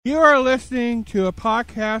You are listening to a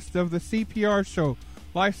podcast of the C.P.R. show,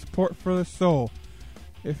 Life Support for the Soul.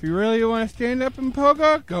 If you really want to stand up and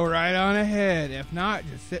pogo, go right on ahead. If not,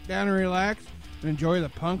 just sit down and relax and enjoy the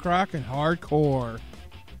punk rock and hardcore.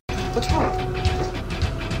 What's wrong?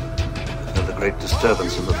 There's a great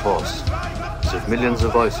disturbance in the force, as if millions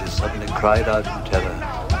of voices suddenly cried out in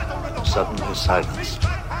terror, suddenly silenced.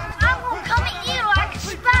 I will come at you like a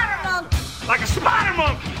spider monkey. Like a spider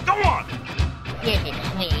monkey! Go on! This is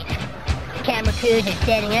sweet. Camera crews are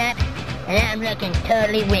setting up, and I'm looking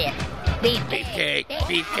totally whipped. Beefcake!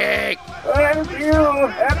 Beefcake! Aren't you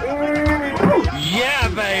happy? Yeah,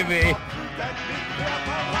 baby!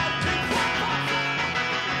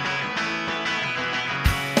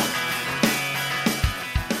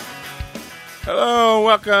 Hello,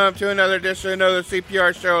 welcome to another edition of the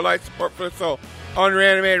C.P.R. show, Life Support for the Soul, on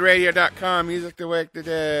reanimateradio.com, music to wake the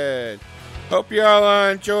dead. Hope you all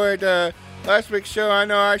enjoyed last week's show. I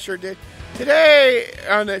know I sure did. Today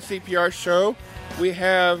on the C.P.R. show, we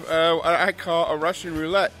have what I call a Russian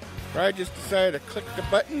roulette, where I just decided to click the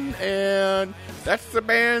button, and that's the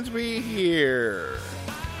bands we hear.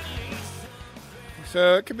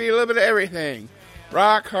 So it could be a little bit of everything.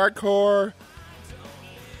 Rock, hardcore,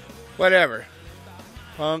 whatever.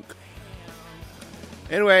 Punk.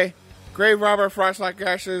 Anyway, Grave Robber, Frost Like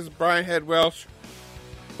Ashes, Brian Head Welsh,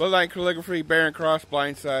 Bloodline Calligraphy, Baron Cross,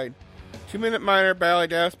 Blindside, 2 Minute Minor, Ballad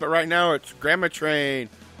Death, but right now it's Grandma Train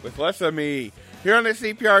with Less of Me. Here on the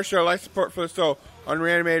CPR show, Life Support for the Soul, on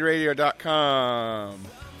reanimateradio.com.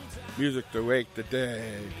 Music to wake the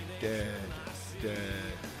dead, dead, dead,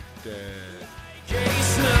 dead.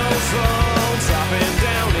 Snow falls up and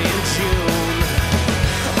down in June.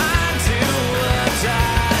 I do what I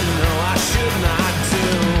know I should not do.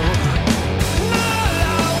 All I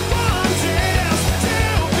want is to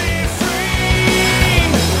be free.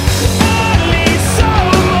 I need so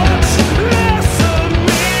much less of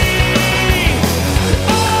me.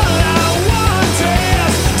 All I want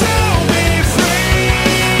is to be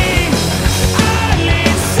free. I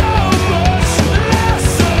need so much less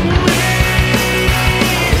of me.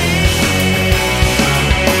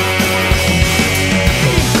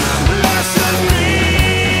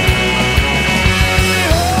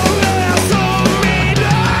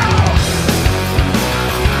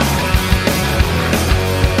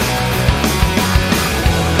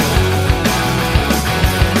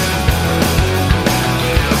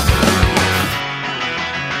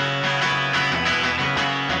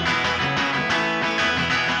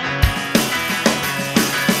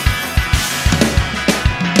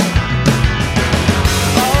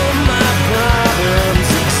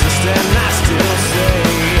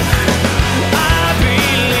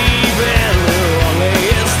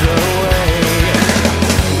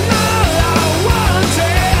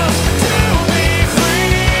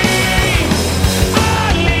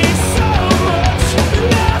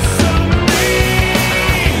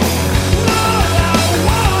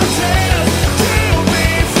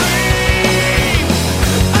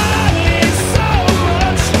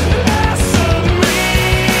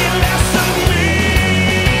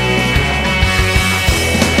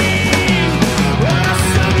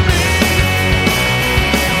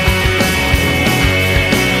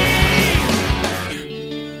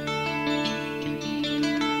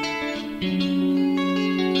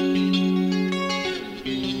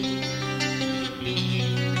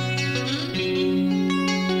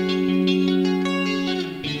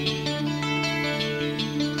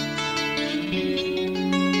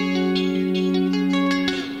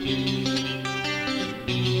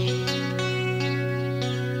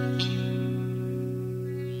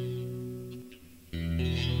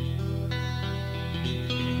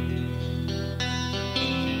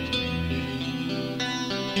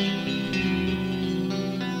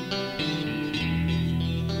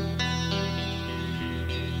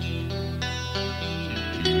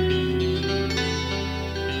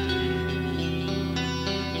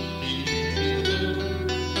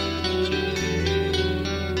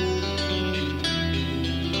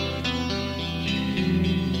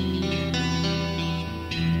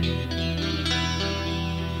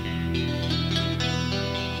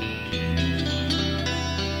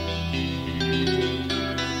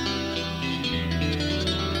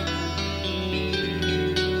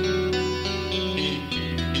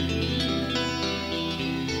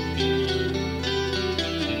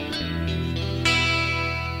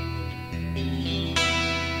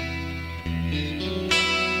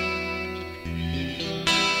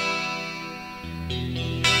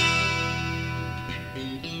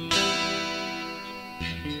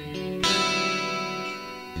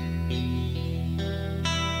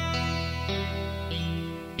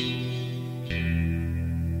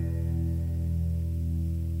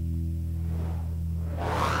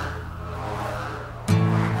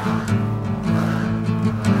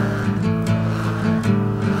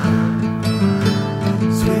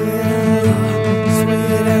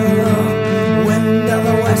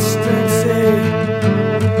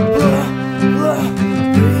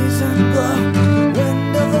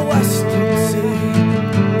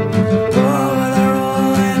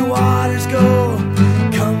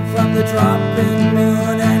 dropping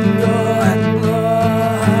moon and go and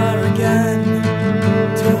blow her again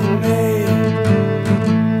to me.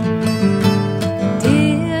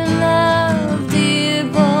 Dear love, dear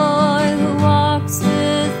boy who walks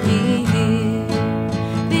with me here.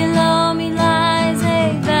 Below me lies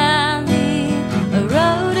a valley,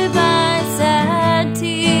 eroded by sad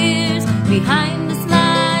tears. Behind us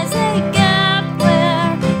lies a gap where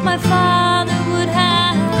my father would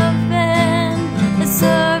have been. It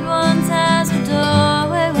served once as a door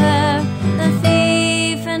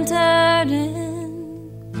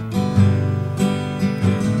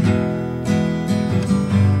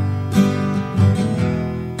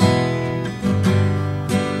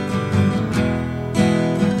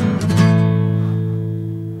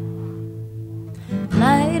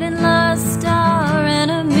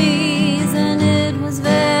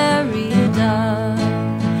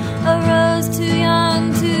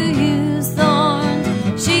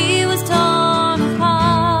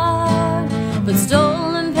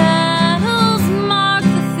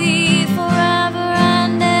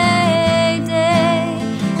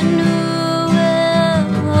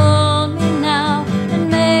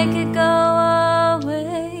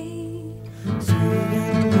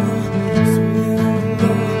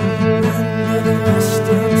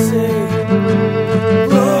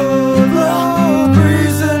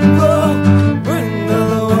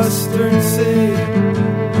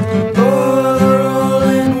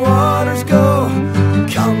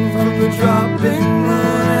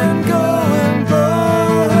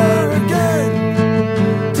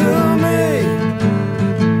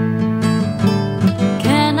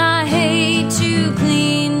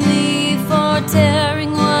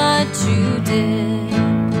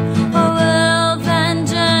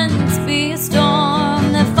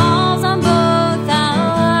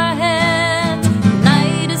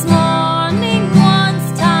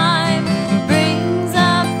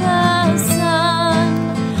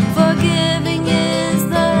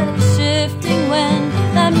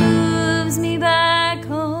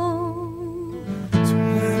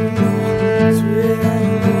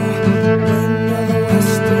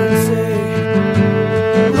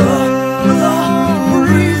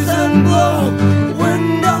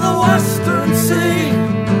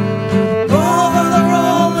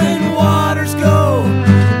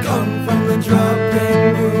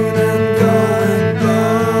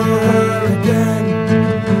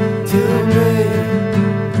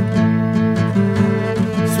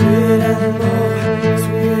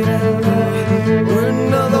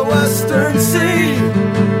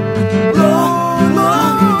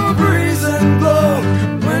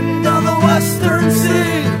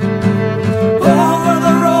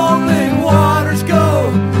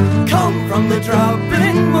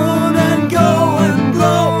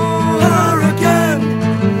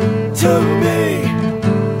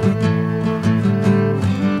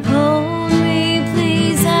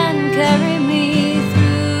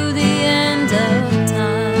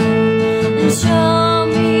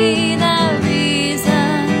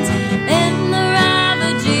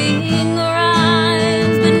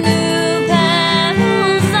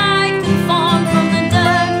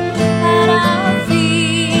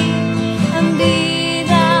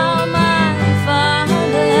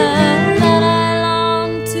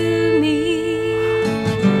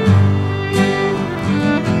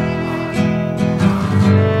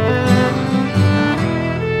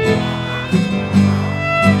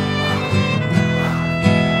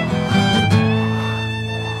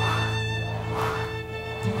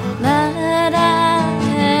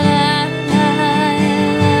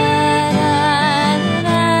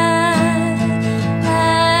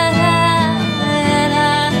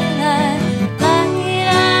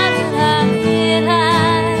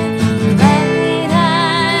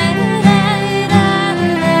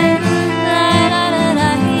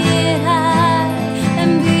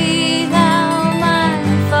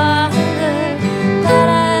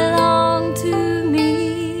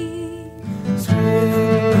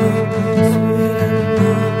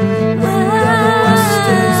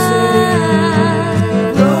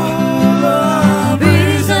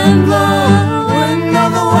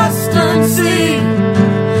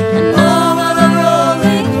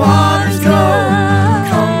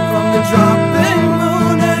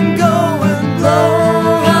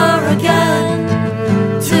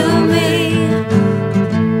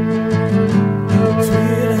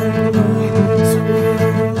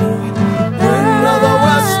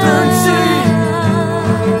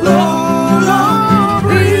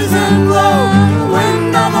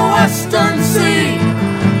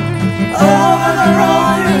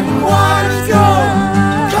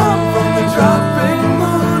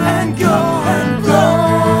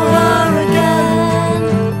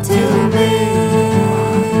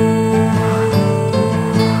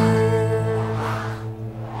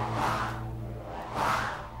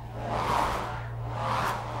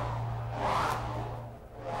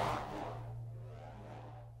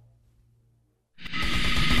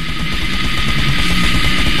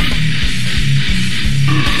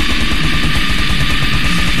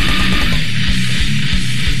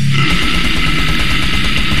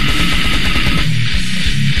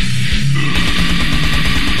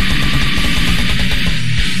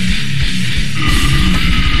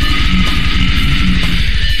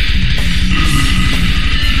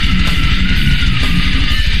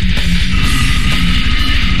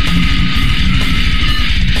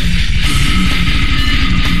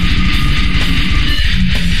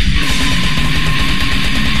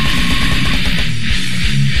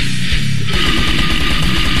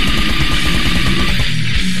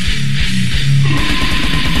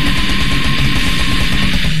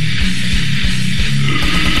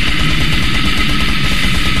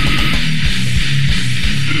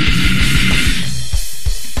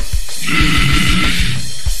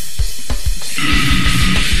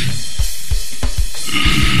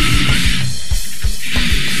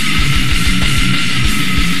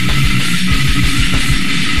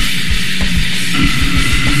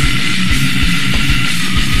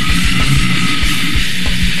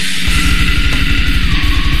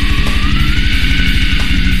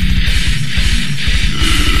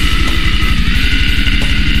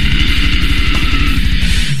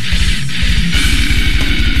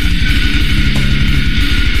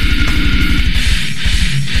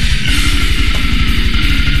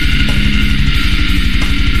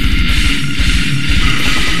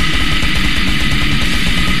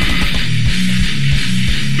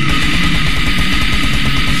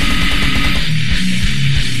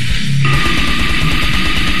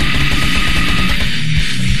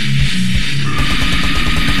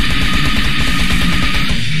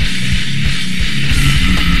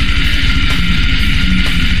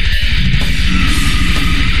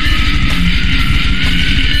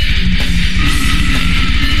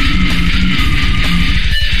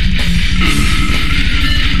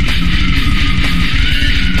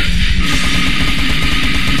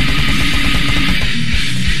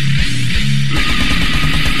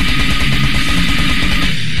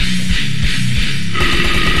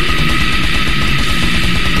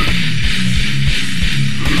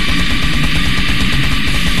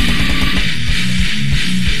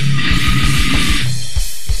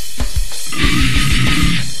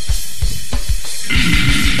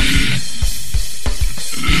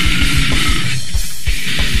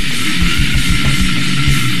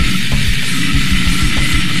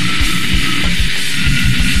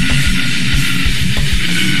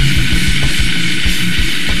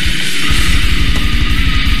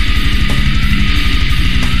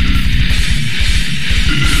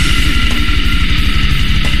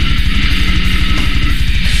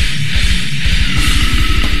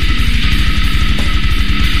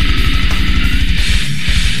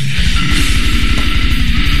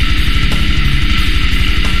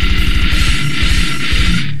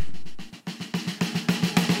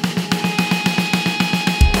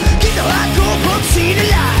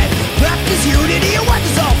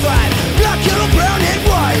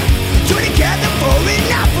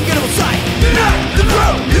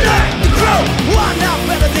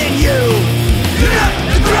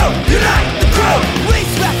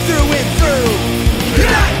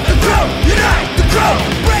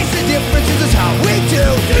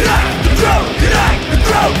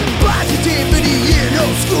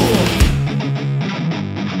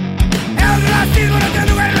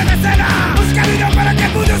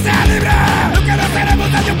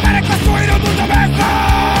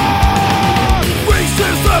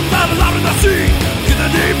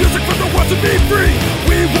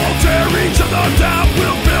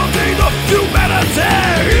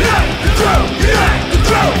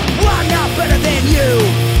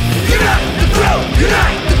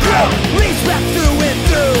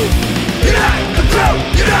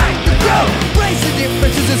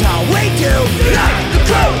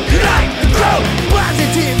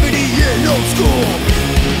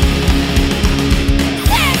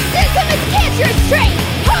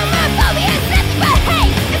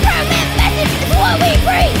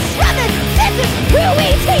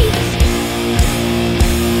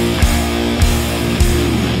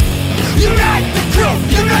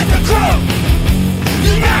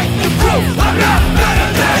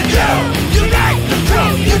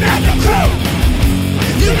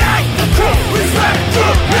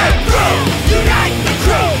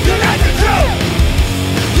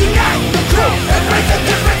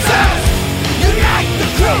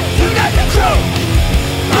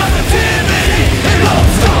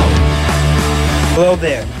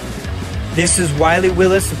there. This is Wiley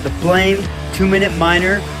Willis of The Blame, 2 Minute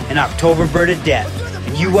Minor, and October Bird of Death.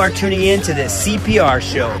 And you are tuning in to the CPR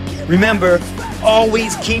show. Remember,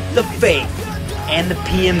 always keep the faith and the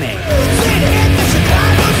PMA.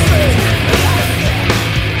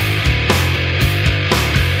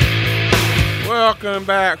 Welcome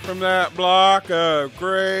back from that block of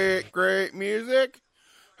great music.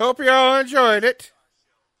 Hope you all enjoyed it.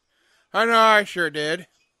 I know I sure did.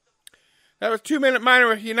 That was 2 Minute Minor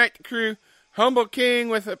with Unite the Crew, Humble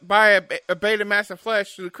King by a Beta Massive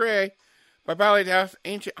Flesh to the Cray, by Ballad House,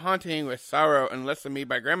 Ancient Haunting with Sorrow, and Less Than Me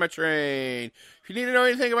by Grandma Train. If you need to know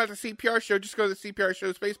anything about the CPR show, just go to the CPR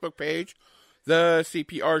show's Facebook page, The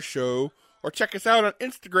CPR Show, or check us out on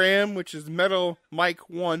Instagram, which is Metal Mike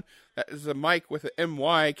 1. That is a Mike with an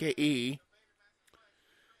M-Y-K-E.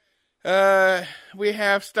 We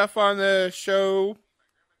have stuff on the show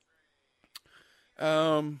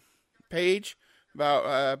page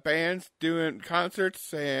about bands doing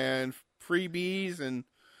concerts and freebies and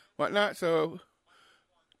whatnot, so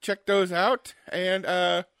check those out. And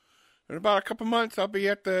in about a couple months I'll be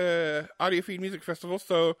at the Audiophile Music Festival,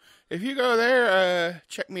 so if you go there,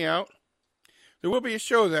 check me out. There will be a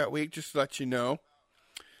show that week, just to let you know.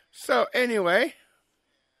 So anyway,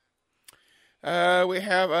 we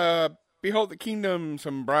have Behold the Kingdom,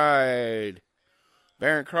 Some Bride,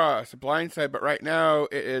 Barren Cross, Blindside, but right now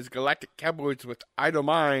it is Galactic Cowboys with Idle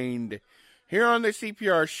Mind here on the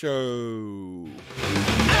CPR show.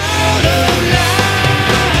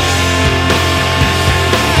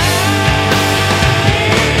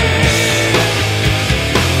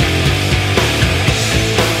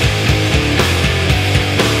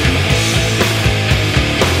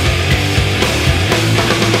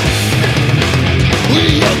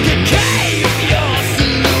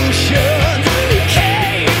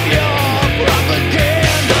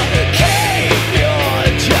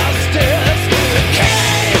 Justice,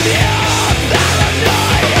 cave your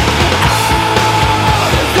paranoia.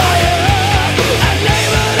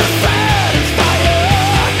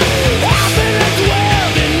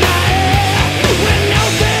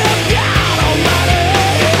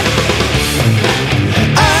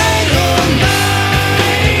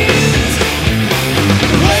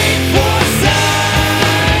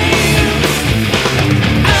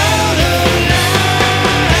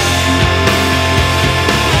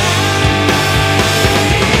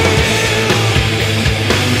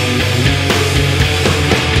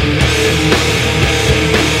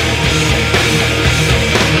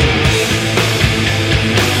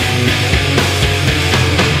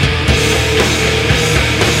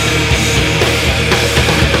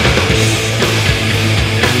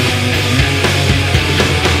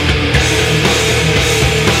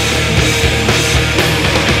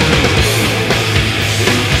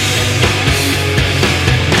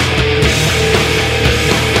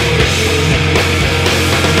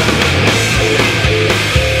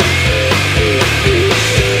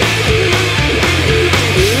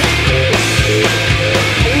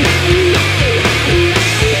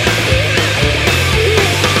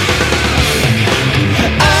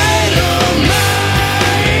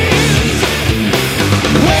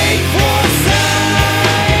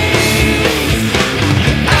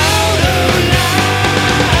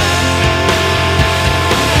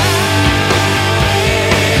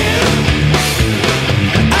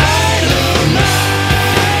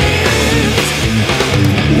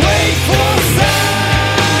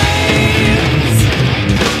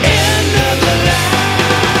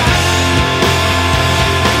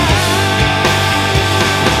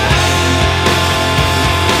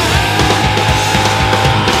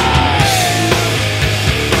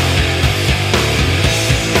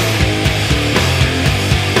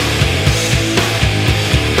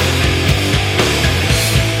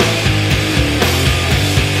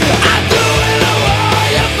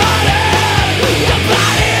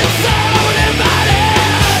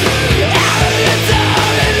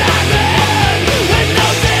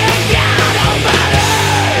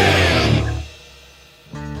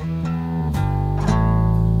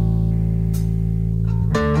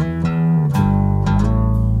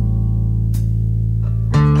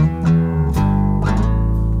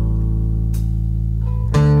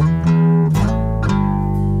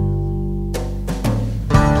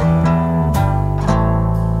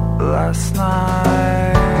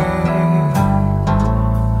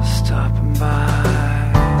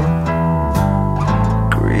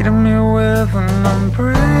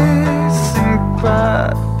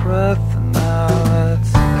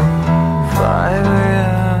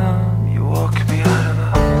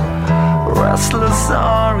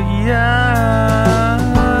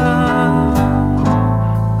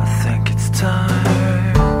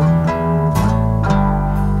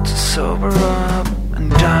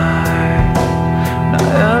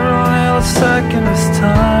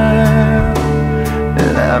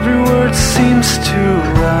 every word seems to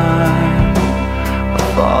rhyme. I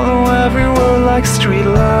follow every word like street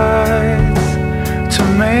lights to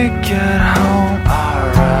make it home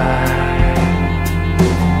alright.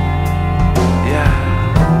 Yeah.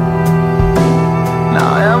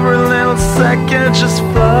 Now every little second just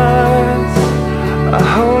flies. I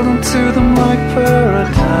hold on to them like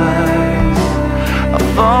paradise. I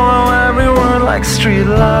follow every word like street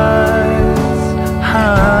lights.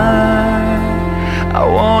 I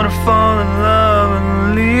wanna fall in love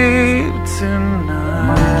and leave tonight.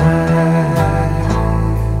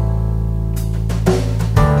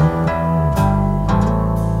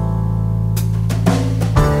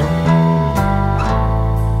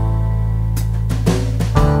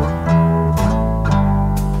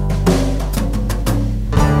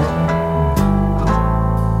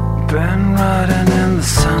 Been riding in the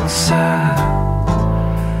sunset,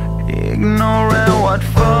 ignoring what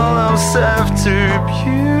follows after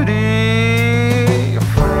beauty.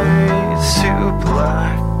 Face to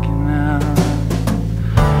blacking out,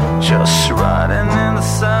 just riding in the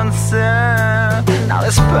sunset. Now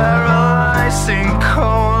this paralyzing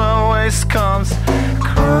cold always comes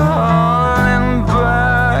crawling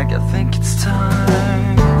back. I think it's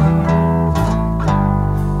time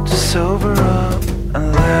to sober up and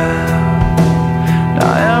live.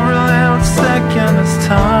 Now every little second is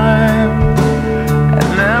time,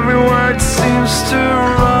 and every word seems to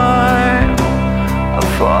rhyme. I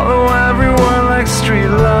follow every word like street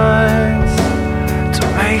lights to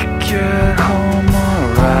make it home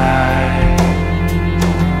alright.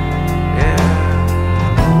 Yeah.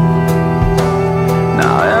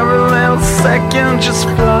 Now every little second just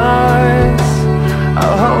flies. I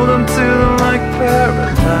hold on to them like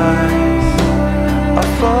paradise. I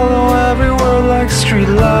follow every word like street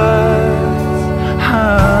lights.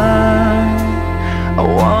 I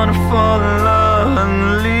wanna fall in love and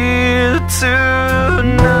leave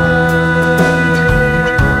tonight.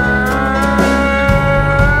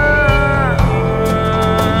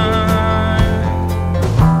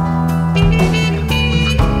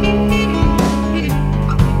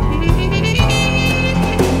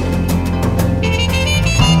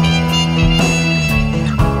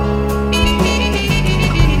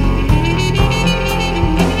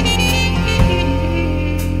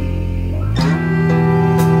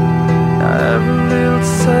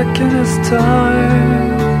 Second is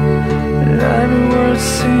time, and every word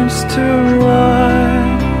seems to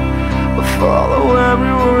rhyme. I follow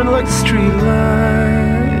every word like street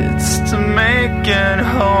lights to make it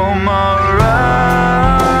home alright.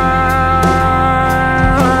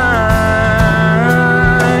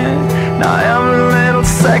 Now every little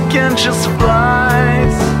second just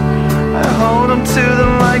flies. I hold on to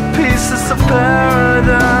them like pieces of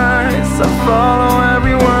paradise. I follow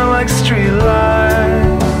every word like street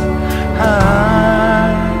lights. I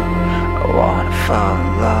wanna fall in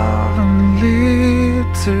love and leave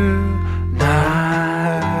tonight.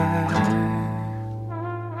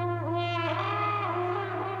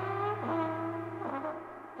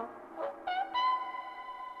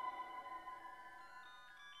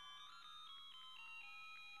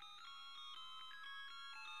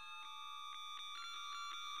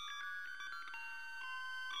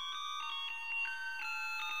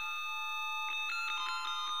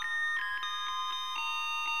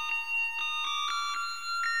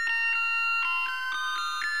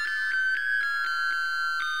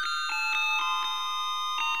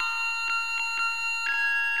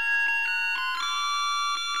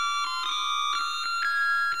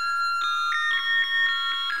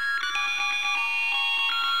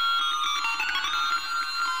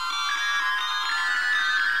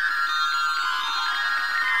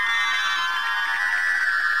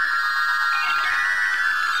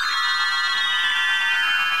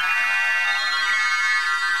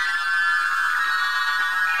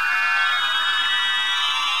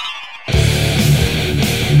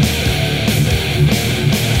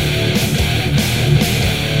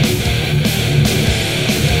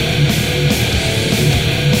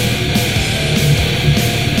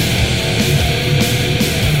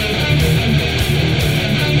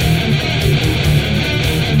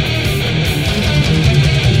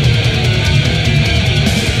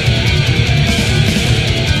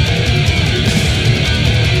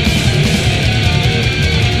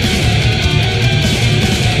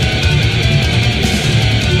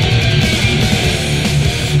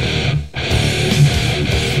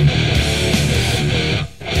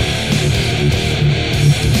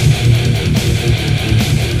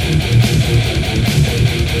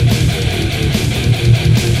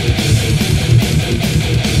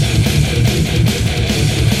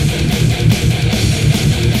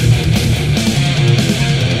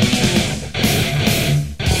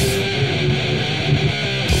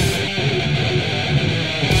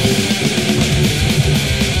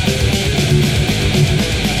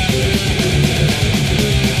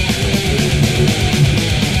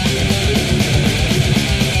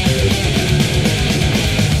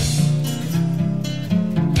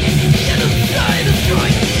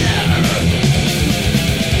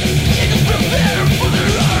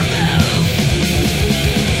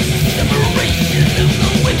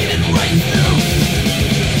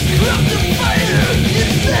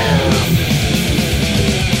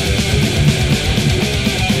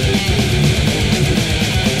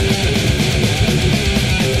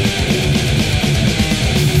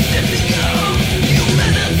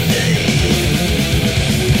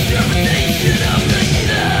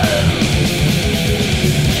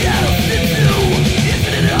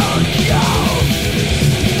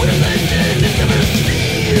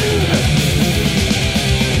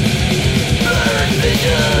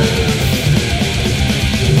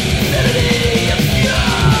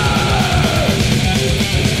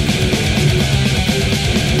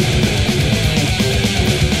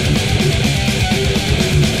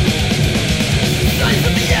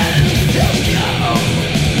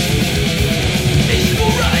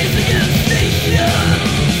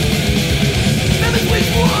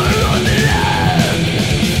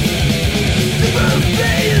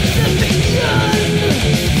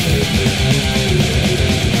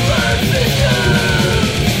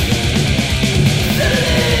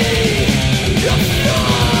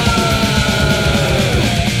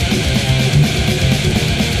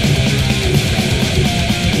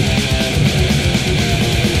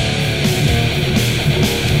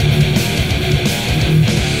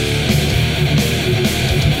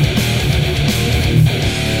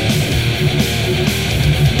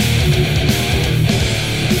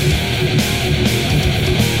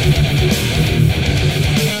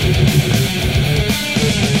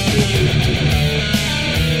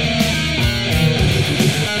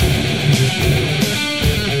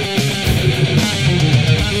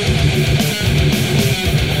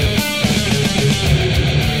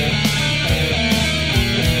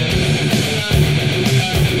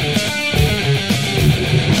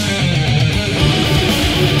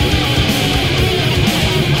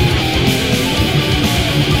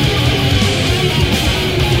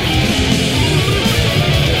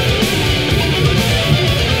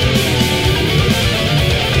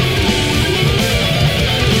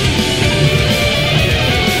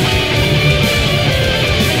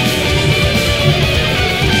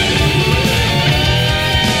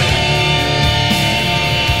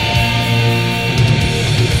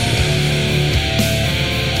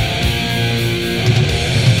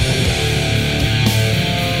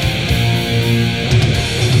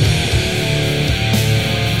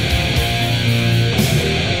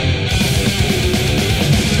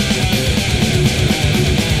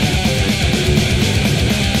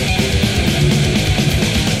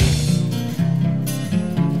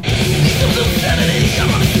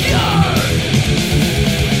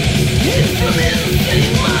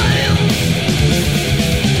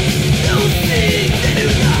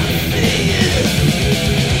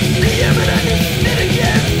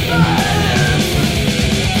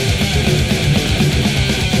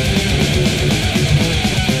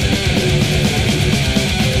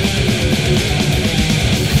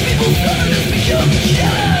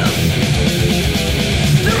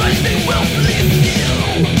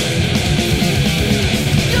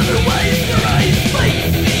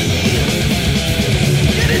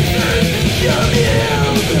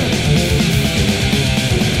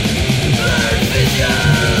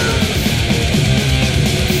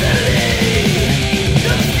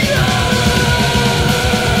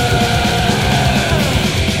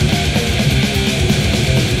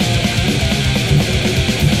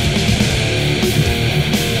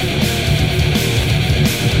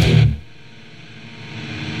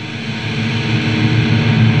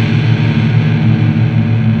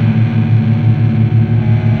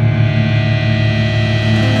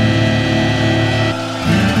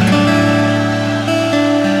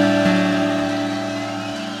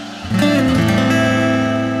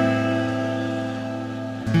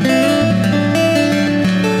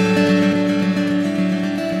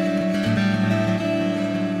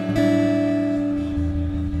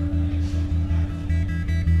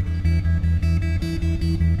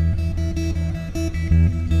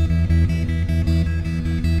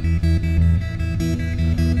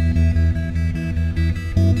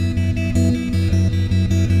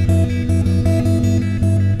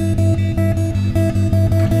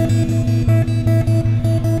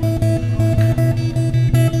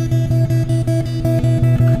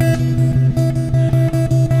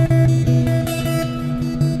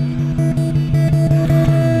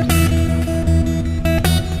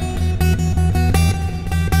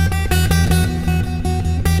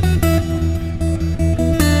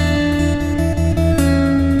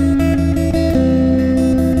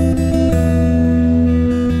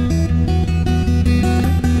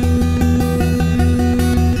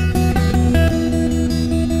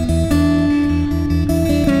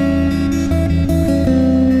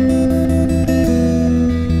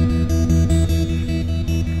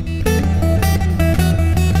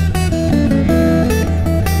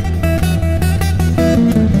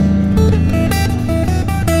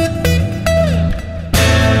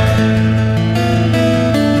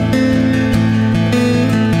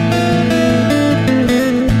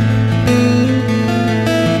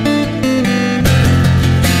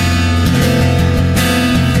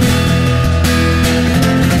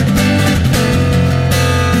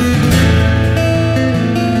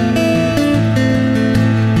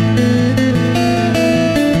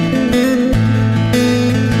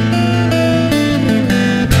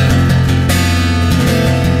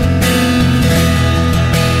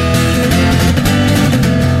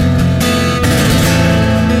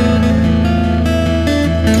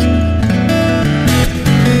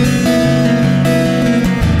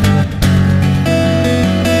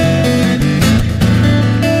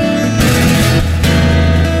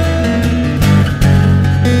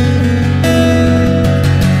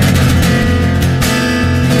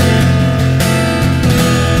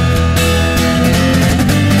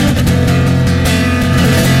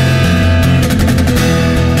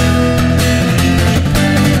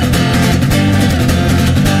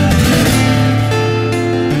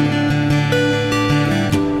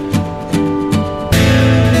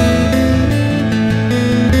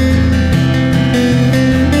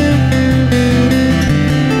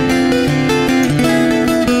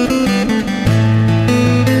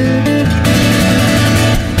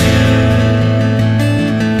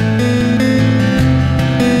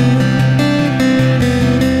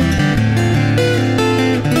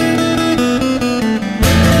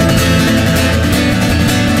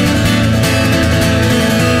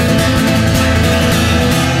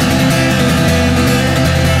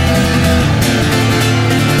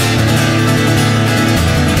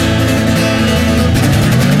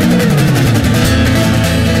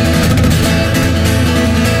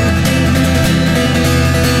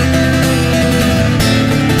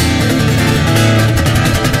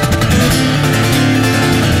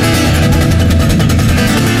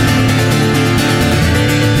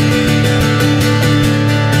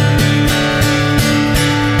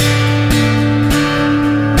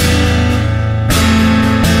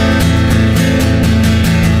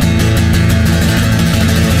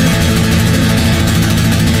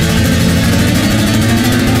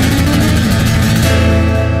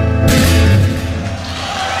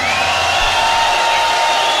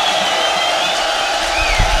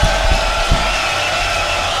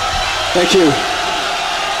 Thank you.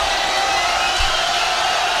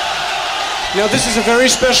 Now, this is a very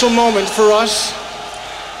special moment for us,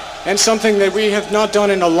 and something that we have not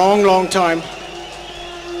done in a long, long time,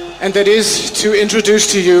 and that is to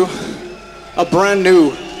introduce to you a brand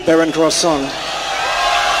new Barren Cross song.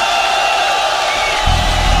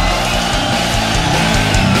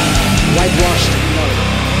 Whitewashed Mud.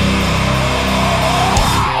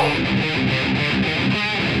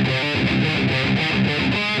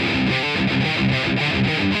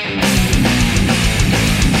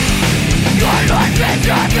 Your life is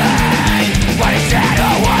nothing but a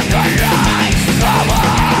shadow of the light of a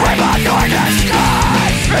river toward the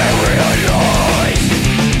skies. And realize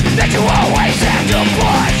that you always have to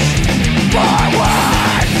push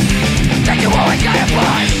forward. That you always gotta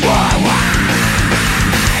push forward.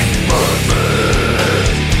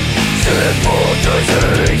 Simple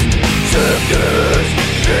disease, sickness,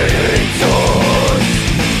 exhaust.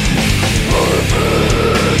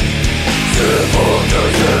 Simple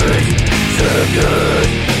disease, sickness,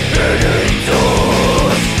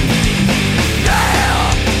 exhaust. Now.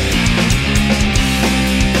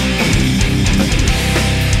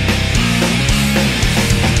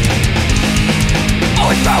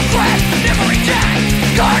 Always progress, never reject.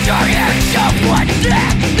 Cards are here to show what's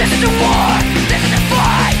left. This is a war, this is a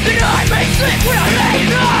fight. The night may slip when I lay at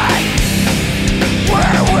night.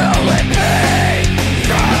 Where will it be?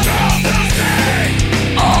 From out the sea.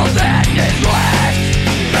 All that is left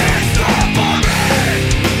is suffering.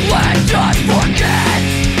 Let us forget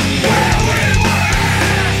where we were.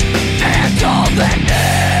 And all that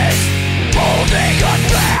is holding us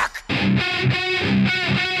back.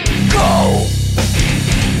 Go!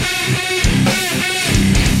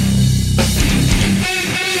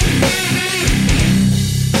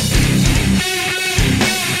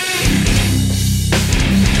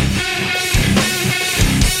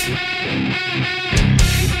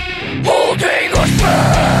 Holding us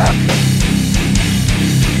back.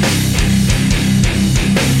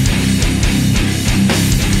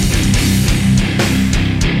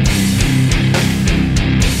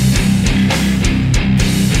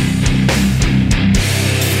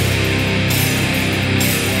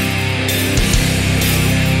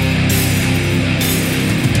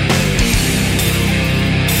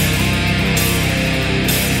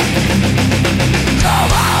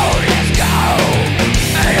 Come out, let's go.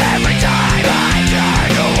 And every time I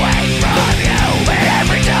turn away from you, and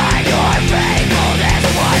every time your faithfulness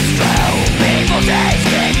was true, people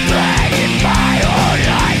tasted blood in my own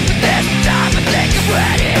life. This time I think I'm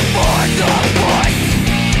ready for the point.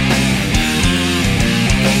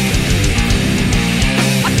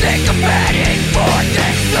 I think I'm ready for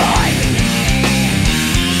this life.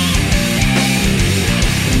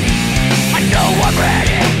 I know I'm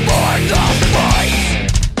ready for the fight.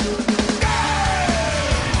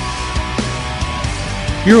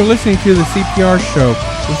 You're listening to the CPR show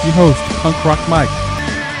with your host, Punk Rock Mike.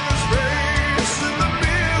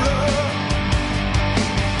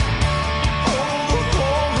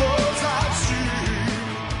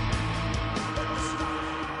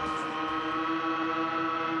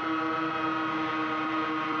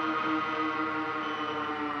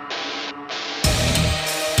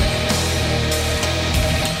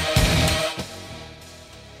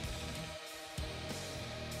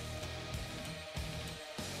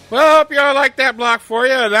 Well, hope y'all liked that block for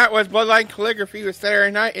you. That was Bloodline Calligraphy with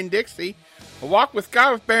Saturday Night in Dixie. A Walk with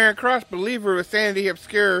God with Barren Cross. Believer with Sanity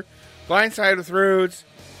Obscure. Blindside with Rhodes.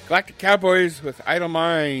 Galactic Cowboys with Idle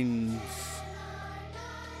Minds.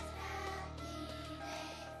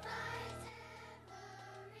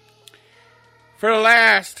 For the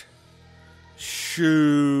last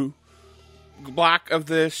block of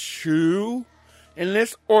this shoe, in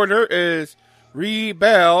this order is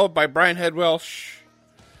Rebel by Brian Head Welsh.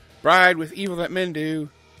 Bride with Evil That Men Do.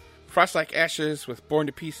 Frost Like Ashes with Born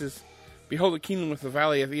to Pieces. Behold the Kingdom with the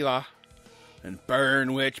Valley of Elah. And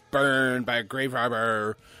Burn Witch Burn by Grave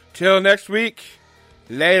Robber. Till next week,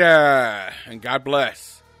 later, and God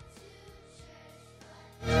bless.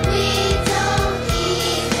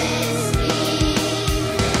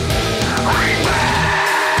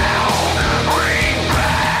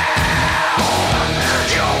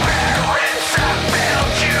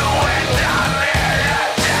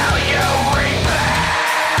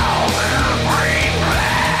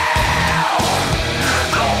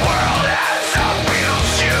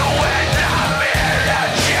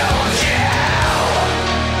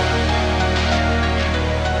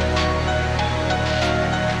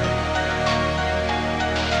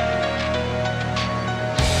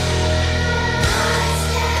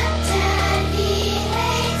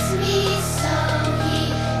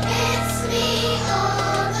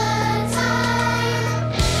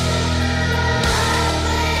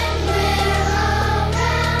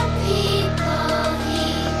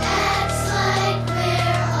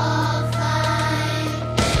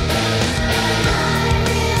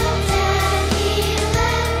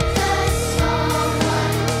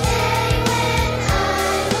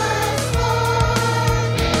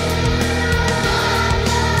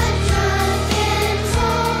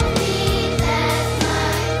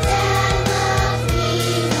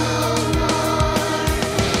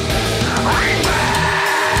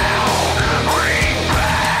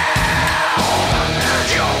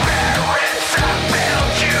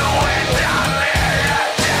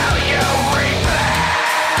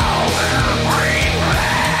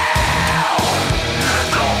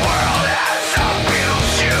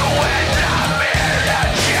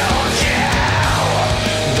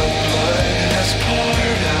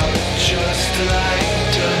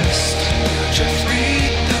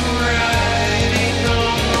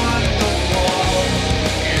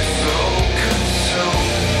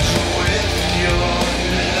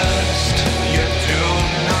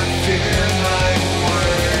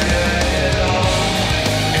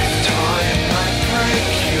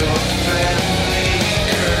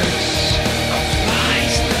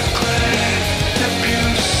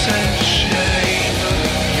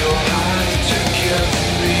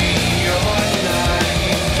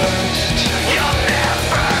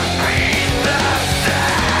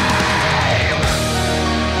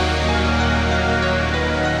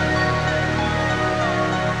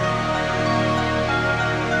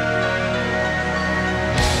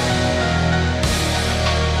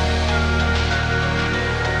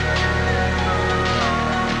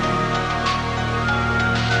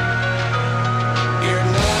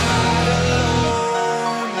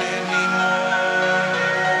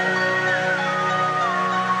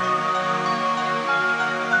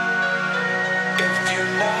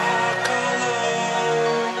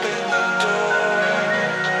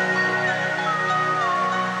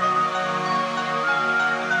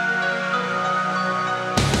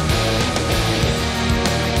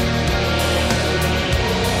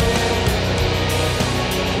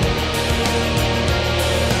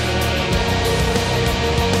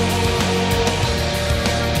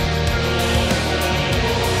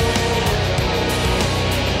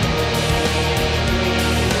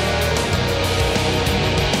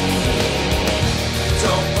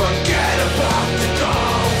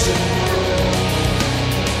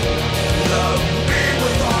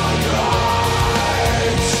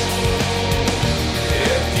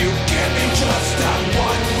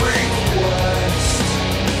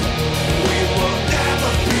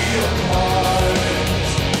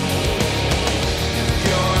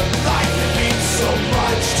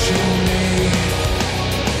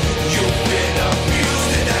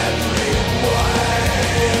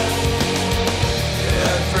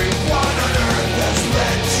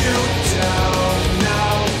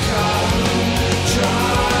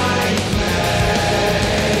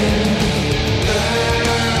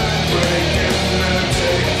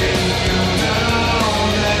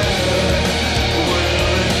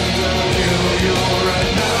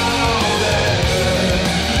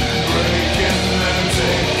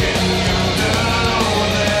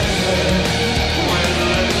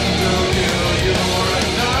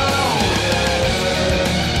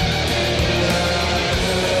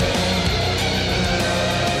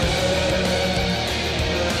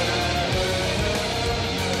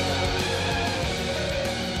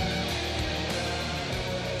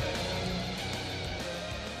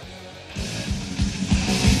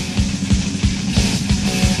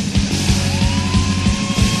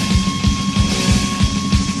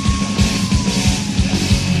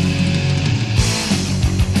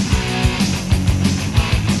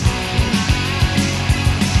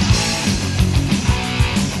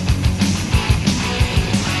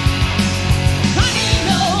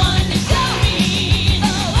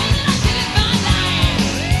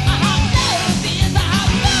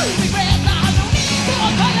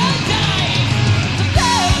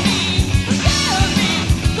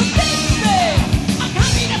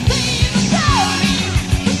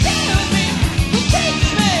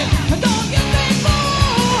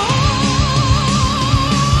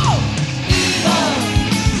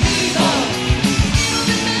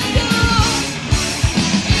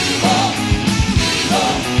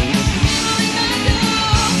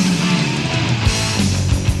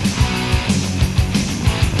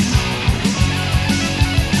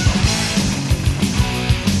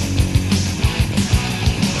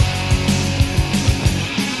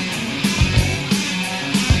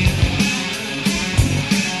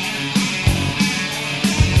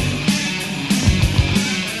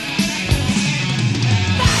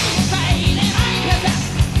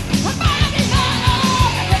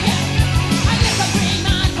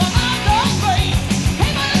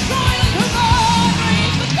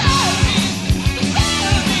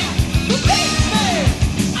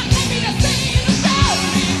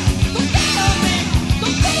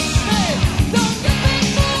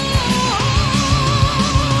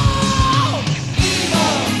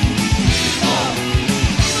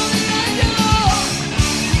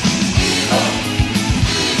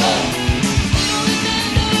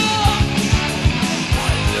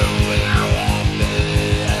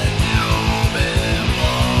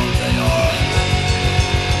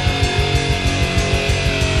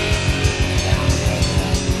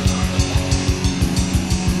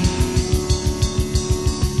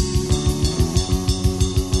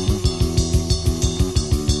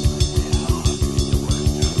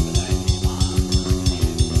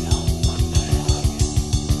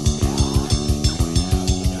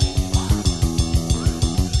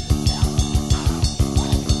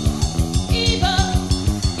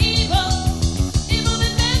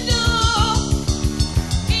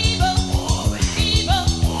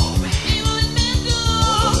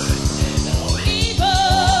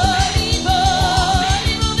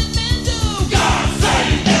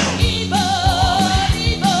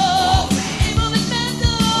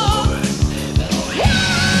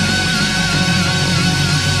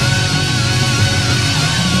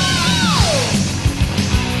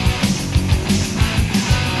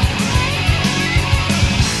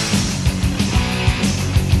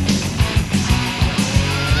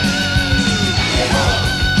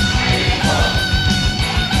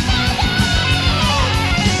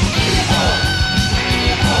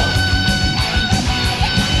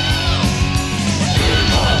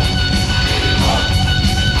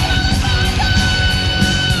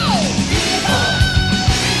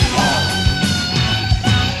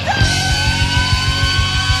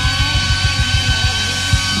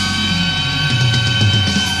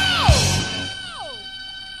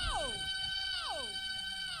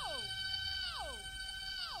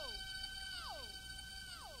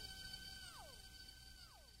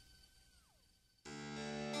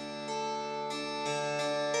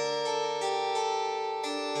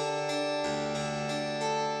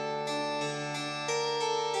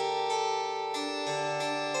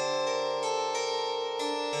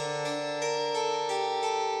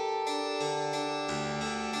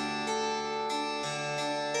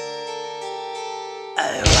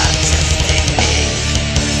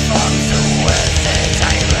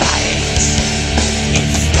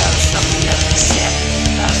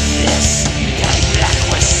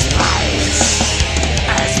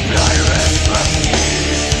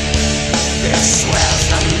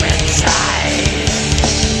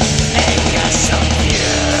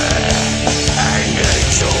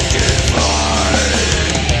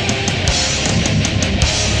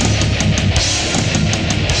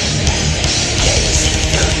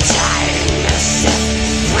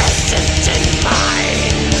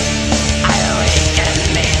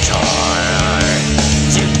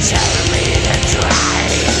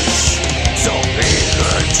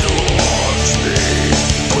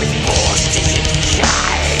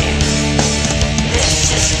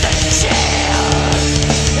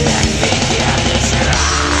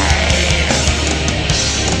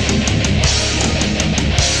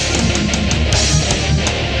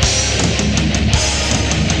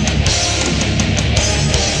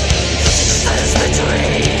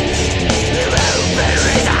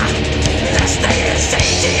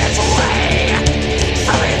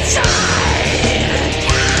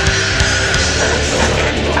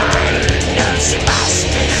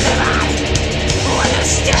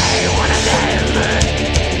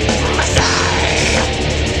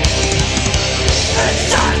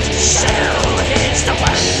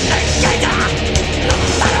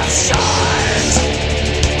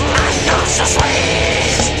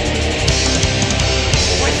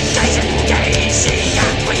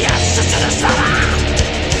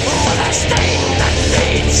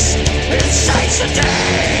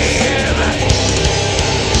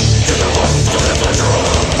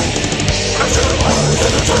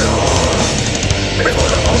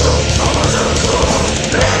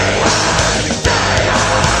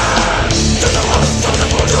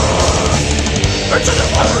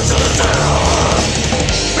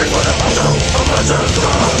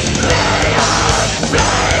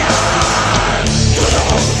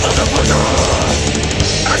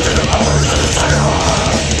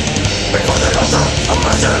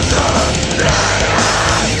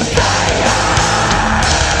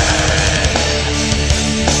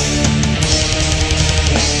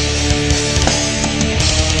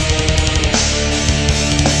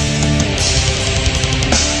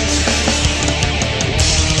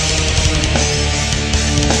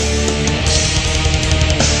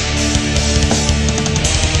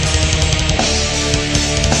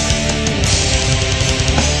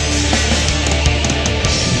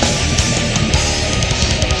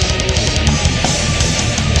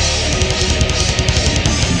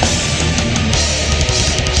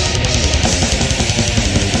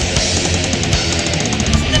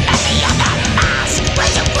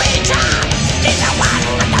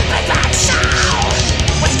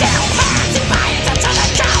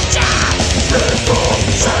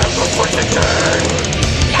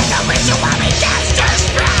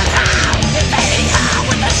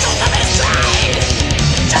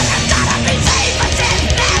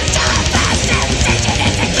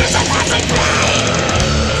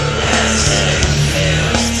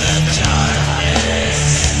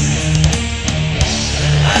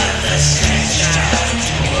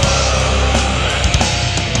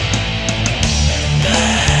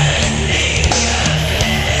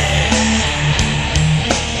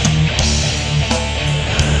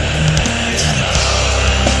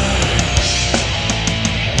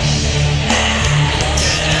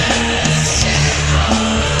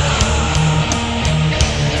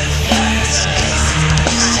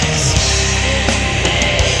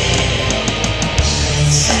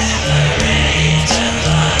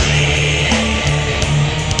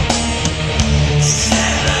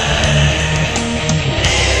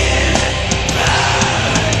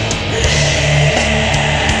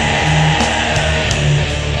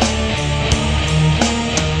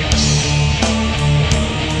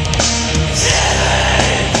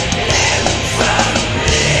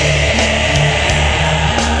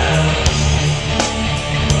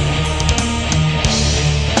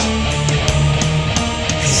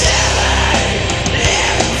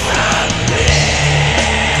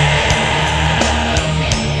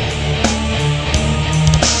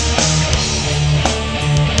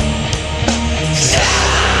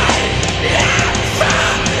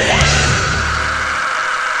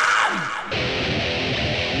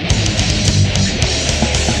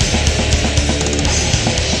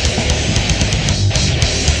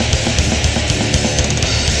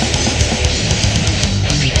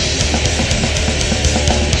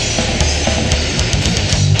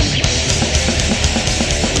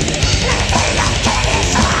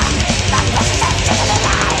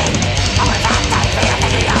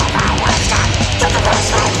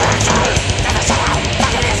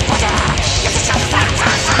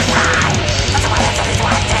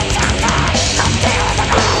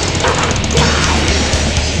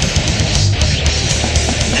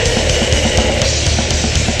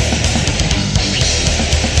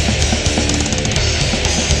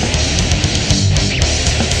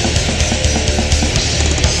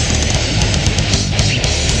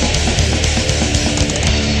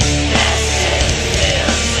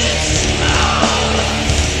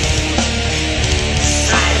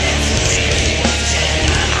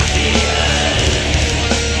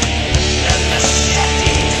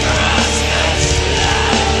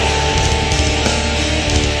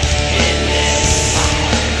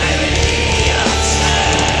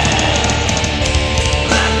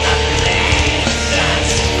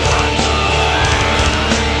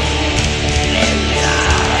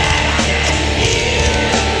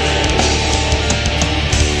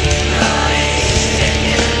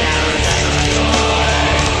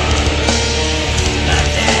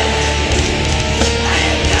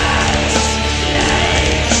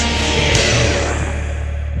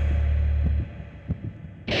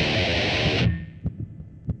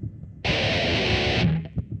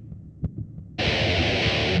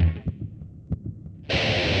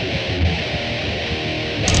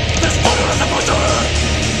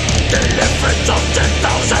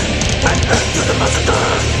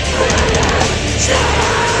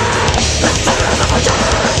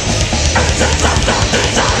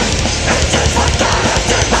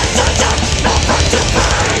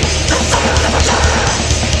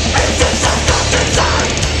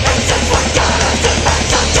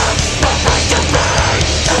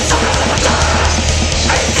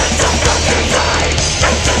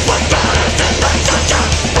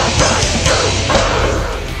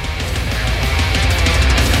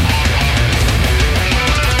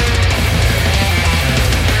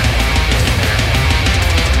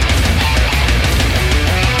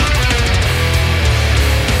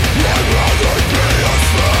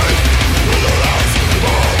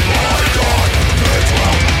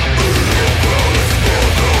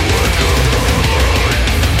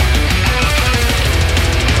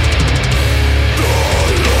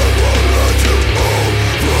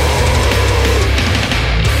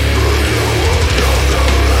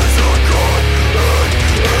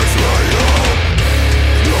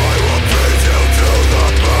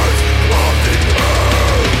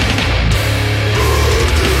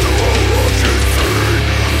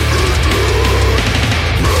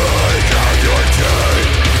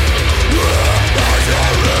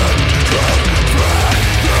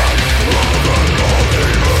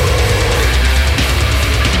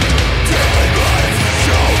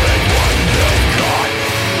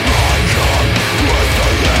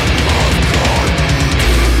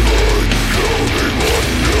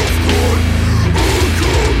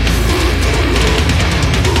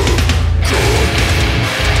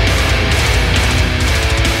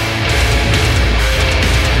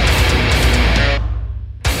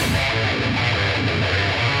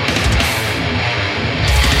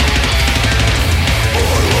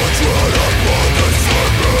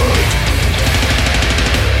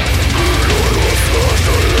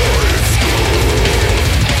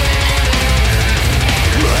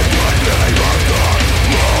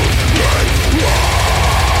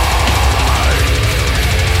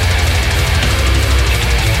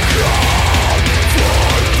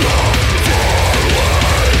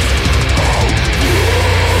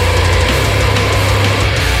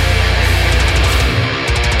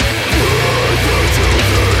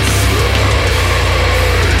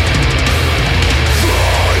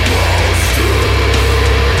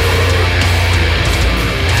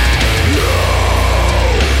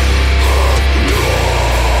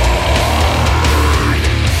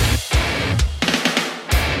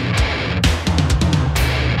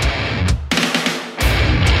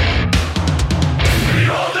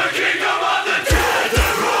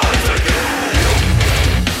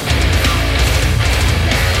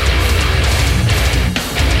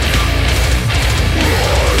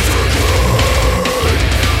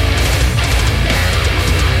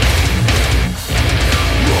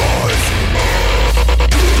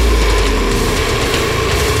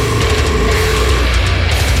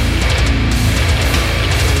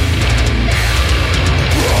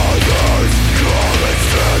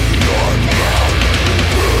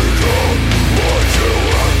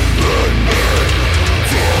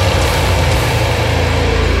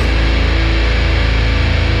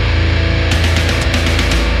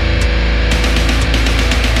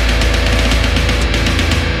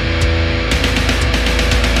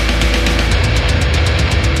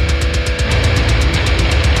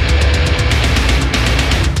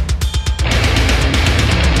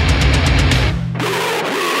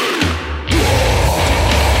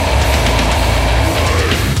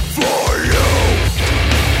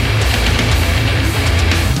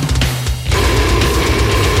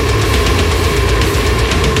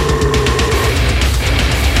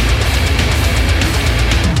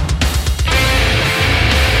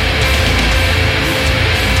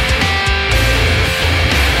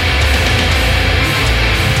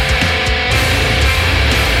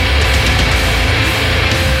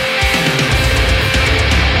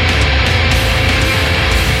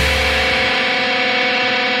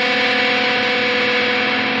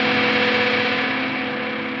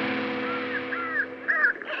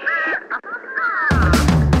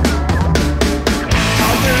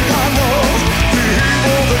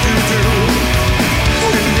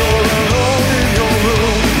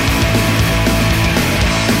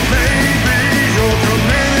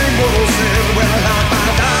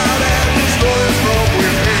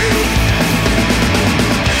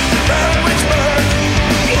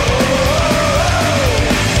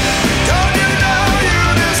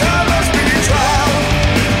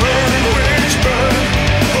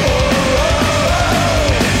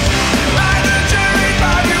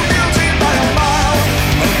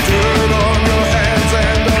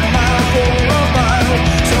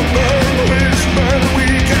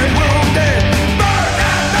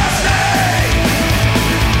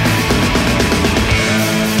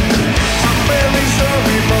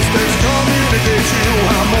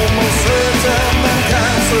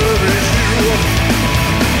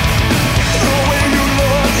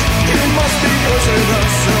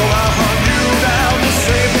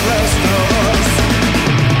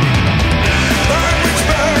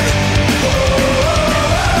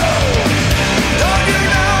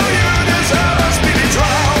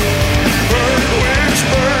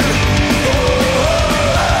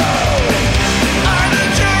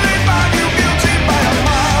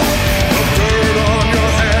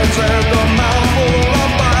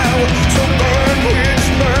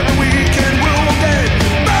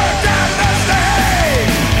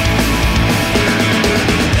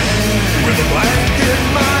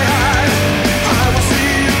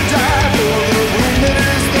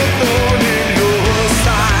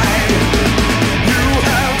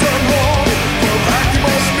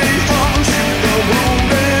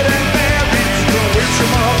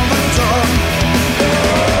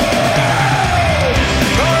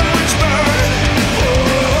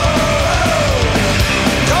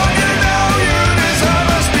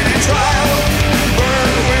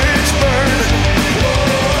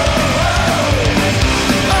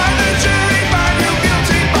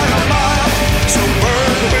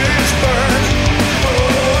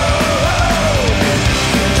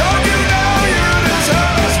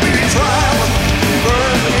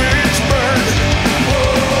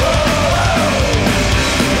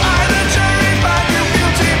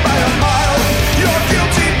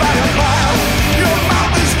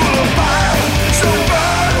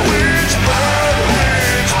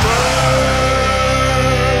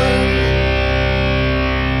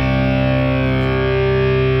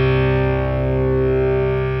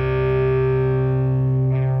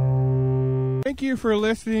 you for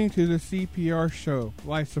listening to the CPR show,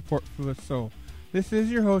 Life Support for the Soul. This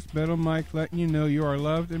is your host, Metal Mike, letting you know you are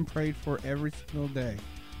loved and prayed for every single day.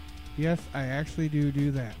 Yes, I actually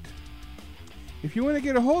do that. If you want to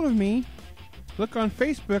get a hold of me, look on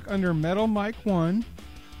Facebook under Metal Mike 1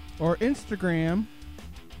 or Instagram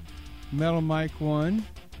Metal Mike 1,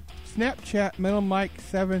 Snapchat Metal Mike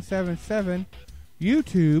 777,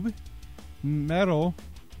 YouTube Metal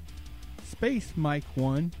Space Mike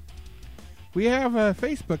 1. We have a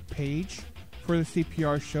Facebook page for the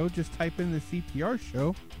CPR show. Just type in the CPR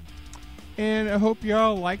show. And I hope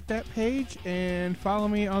y'all like that page and follow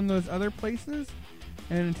me on those other places.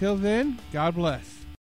 And until then, God bless.